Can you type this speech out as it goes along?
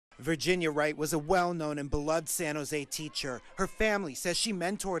Virginia Wright was a well-known and beloved San Jose teacher. Her family says she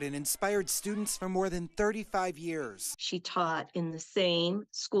mentored and inspired students for more than 35 years. She taught in the same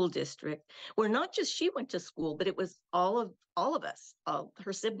school district where not just she went to school, but it was all of us, all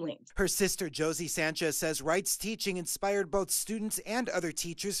her siblings. Her sister Josie Sanchez says Wright's teaching inspired both students and other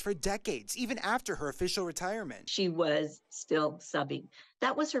teachers for decades, even after her official retirement. She was still subbing.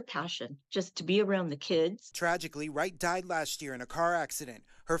 That was her passion, just to be around the kids. Tragically, Wright died last year in a car accident.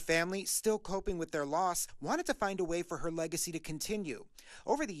 Her family, still coping with their loss, wanted to find a way for her legacy to continue.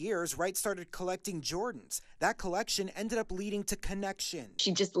 Over the years, Wright started collecting Jordans. That collection ended up leading to Connection.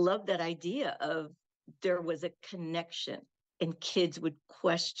 She just loved that idea of there was a connection, and kids would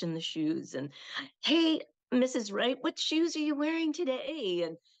question the shoes and, hey, Mrs. Wright, what shoes are you wearing today?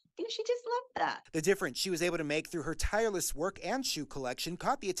 And she just loved that. The difference she was able to make through her tireless work and shoe collection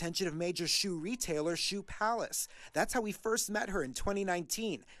caught the attention of major shoe retailer Shoe Palace. That's how we first met her in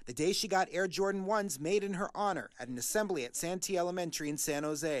 2019, the day she got Air Jordan 1s made in her honor at an assembly at Santee Elementary in San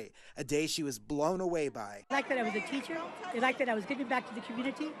Jose, a day she was blown away by. They liked that I was a teacher. They liked that I was giving back to the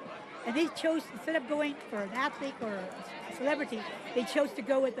community. And they chose, instead of going for an athlete or a celebrity, they chose to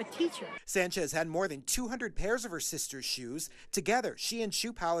go with a teacher. Sanchez had more than 200 pairs of her sister's shoes. Together, she and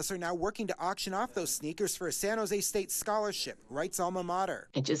Shoe Palace are now working to auction off those sneakers for a San Jose State scholarship, Wright's alma mater.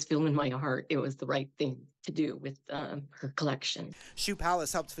 I just feel in my heart it was the right thing to do with her collection. Shoe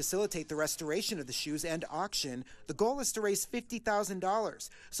Palace helped facilitate the restoration of the shoes and auction. The goal is to raise $50,000.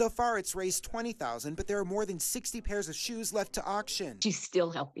 So far, it's raised $20,000, but there are more than 60 pairs of shoes left to auction. She's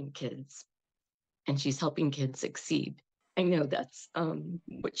still helping kids, and she's helping kids succeed. I know that's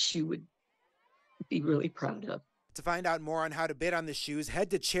what she would be really proud of. To find out more on how to bid on the shoes,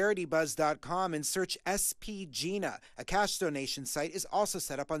 head to CharityBuzz.com and search SP Gina. A cash donation site is also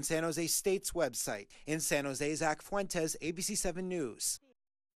set up on San Jose State's website. In San Jose, Zach Fuentes, ABC7 News.